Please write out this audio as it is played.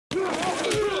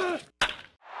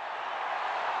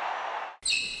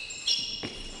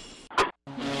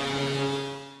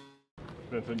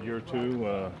Vincent, year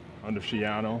two under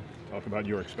Shiano. Talk about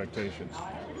your expectations.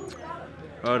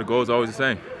 The goal is always the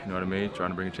same, you know what I mean? Trying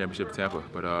to bring a championship to Tampa.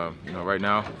 But right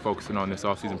now, focusing on this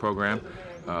off-season program,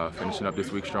 finishing up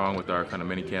this week strong with our kind of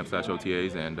mini camp /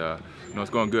 OTAs, and it's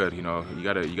going good. You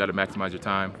gotta maximize your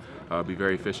time, be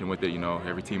very efficient with it.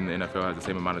 Every team in the NFL has the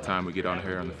same amount of time we get on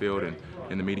here on the field and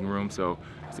in the meeting room. So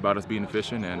it's about us being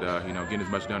efficient and getting as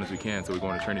much done as we can, so we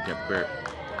go into training camp prepared.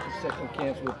 Second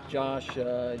camps with Josh, you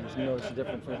notice the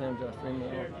difference for him, Josh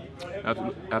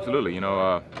Freeman? Absolutely.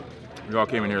 We all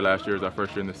came in here last year as our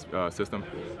first year in this system,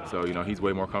 so he's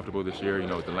way more comfortable this year.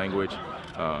 With the language,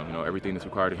 everything that's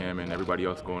required of him, and everybody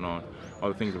else going on, all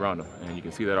the things around him, and you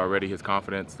can see that already. His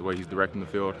confidence, the way he's directing the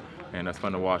field, and that's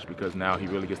fun to watch because now he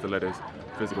really gets to let his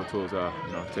physical tools,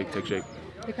 take shape.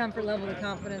 The comfort level, the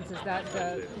confidence, is that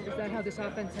how this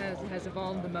offense has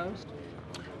evolved the most?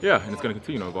 Yeah, and it's going to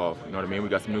continue to evolve. You know what I mean? We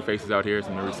got some new faces out here,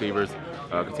 some new receivers,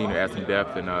 continue to add some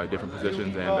depth in different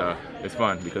positions, and it's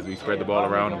fun because we spread the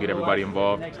ball around and get everybody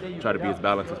involved, try to be as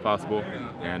balanced as possible,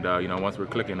 and once we're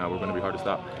clicking, we're going to be hard to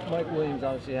stop. Mike Williams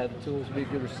obviously had the tools to be a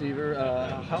good receiver.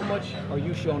 How much are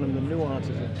you showing him the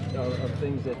nuances of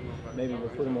things that maybe will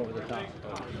put him over the top?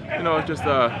 It's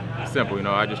just simple.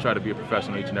 I just try to be a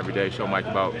professional each and every day. Show Mike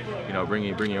about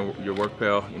bringing your work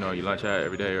pail, your lunch hat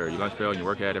every day, or your lunch pail and your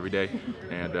work hat every day,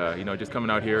 and just coming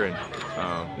out here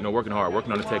and working hard,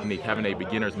 working on the technique, having a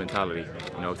beginner's mentality.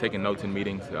 Taking notes in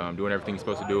meetings, doing everything you're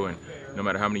supposed to do, and no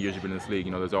matter how many years you've been in this league,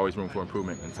 there's always room for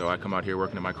improvement. And so I come out here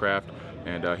working in my craft,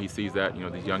 and he sees that.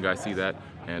 These young guys see that,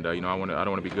 and I don't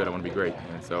want to be good. I want to be great.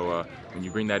 And so when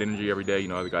you bring that energy every day,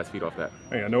 other guys feed off that.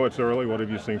 Hey, I know it's early. What have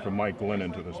you seen from Mike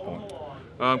Glennon to this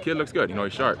point? Kid looks good.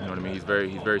 He's sharp. You know what I mean? He's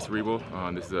very cerebral.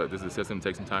 This is a system that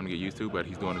takes some time to get used to, but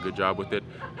he's doing a good job with it,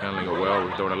 handling it well.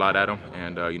 We're throwing a lot at him,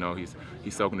 and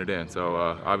he's soaking it in. So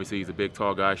obviously he's a big,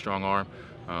 tall guy, strong arm.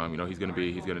 He's going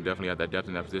to definitely have that depth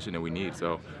in that position that we need.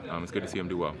 So it's good to see him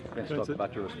do well. Let's talk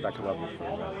about your respect level for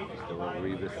Mr.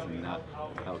 Reeves and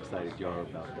how excited you are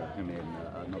about him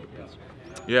and another passer.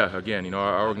 Yeah, again,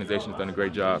 our organization's done a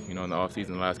great job, in the offseason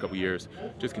the last couple of years.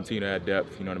 Just continue to add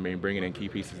depth, bringing in key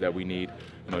pieces that we need.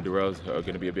 Darrell's going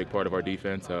to be a big part of our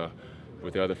defense.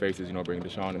 With the other faces, bringing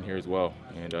Deshaun in here as well,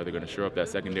 and they're going to shore up that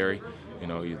secondary.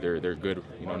 They're good,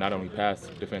 not only pass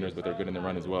defenders, but they're good in the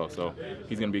run as well. So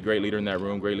he's going to be a great leader in that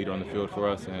room, great leader on the field for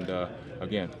us, and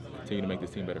again, continue to make this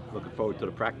team better. Looking forward to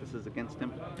the practices against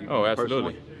him? Oh,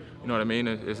 absolutely. You know what I mean?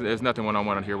 It's nothing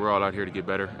one-on-one out here. We're all out here to get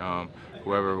better.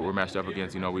 Whoever we're matched up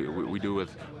against, we do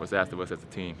what's asked of us as a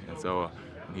team, and so.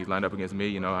 He's lined up against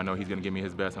me, I know he's going to give me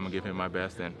his best, I'm going to give him my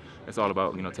best, and it's all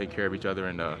about, taking care of each other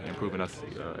and improving us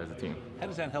as a team. How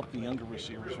does that help the younger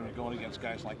receivers when you're going against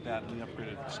guys like that in the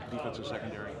upgraded defensive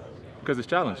secondary? Because it's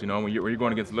challenge, when you're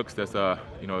going against looks that's,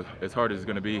 as hard as it's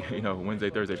going to be, Wednesday,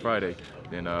 Thursday, Friday,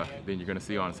 then you're going to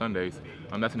see on Sundays,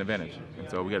 that's an advantage. And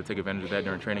so we got to take advantage of that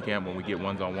during training camp when we get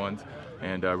one-on-ones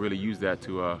and really use that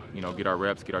to, get our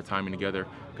reps, get our timing together,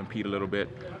 compete a little bit.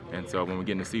 And so when we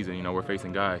get in the season, we're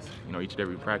facing guys, each and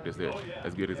every practice that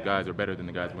as good as guys or better than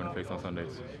the guys we're going to face on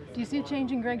Sundays. Do you see a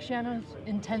change in Greg Schiano's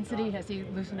intensity? Has he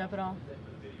loosened up at all?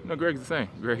 Greg's the same.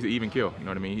 Greg's an even kill. You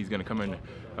know what I mean? He's going to come in,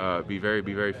 be very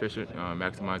efficient,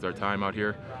 maximize our time out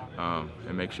here,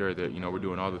 and make sure that we're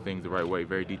doing all the things the right way.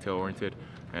 Very detail oriented,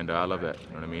 and I love that. You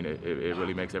know what I mean? It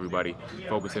really makes everybody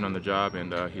focus in on the job,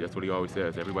 and that's what he always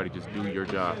says. Everybody just do your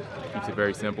job. Keeps it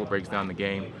very simple. Breaks down the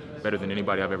game better than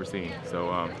anybody I've ever seen.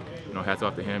 So hats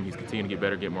off to him. He's continuing to get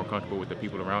better, get more comfortable with the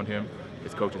people around him,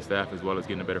 his coaching staff, as well as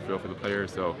getting a better feel for the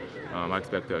players. So I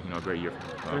expect a great year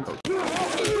from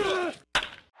Coach.